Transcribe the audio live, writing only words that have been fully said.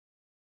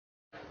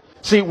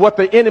See, what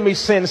the enemy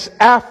sends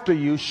after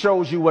you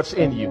shows you what's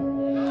in you.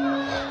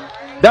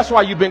 That's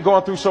why you've been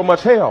going through so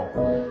much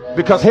hell,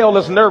 because hell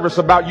is nervous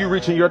about you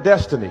reaching your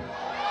destiny.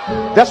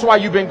 That's why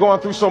you've been going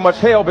through so much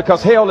hell,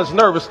 because hell is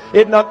nervous.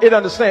 It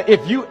understands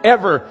if you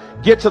ever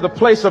get to the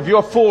place of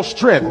your full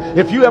strength,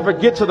 if you ever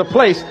get to the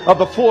place of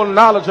the full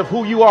knowledge of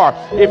who you are,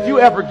 if you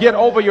ever get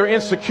over your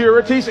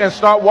insecurities and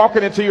start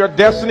walking into your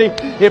destiny,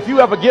 if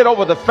you ever get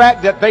over the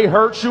fact that they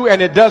hurt you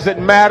and it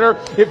doesn't matter,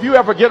 if you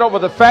ever get over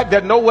the fact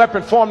that no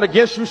weapon formed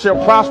against you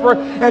shall prosper,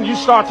 and you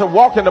start to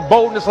walk in the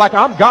boldness like,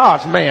 I'm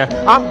God's man,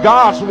 I'm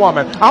God's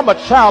woman, I'm a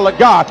child of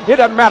God. It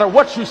doesn't matter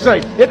what you say,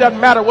 it doesn't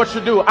matter what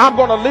you do, I'm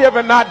going to live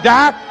and not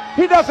die.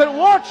 He doesn't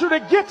want you to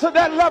get to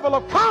that level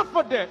of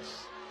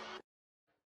confidence.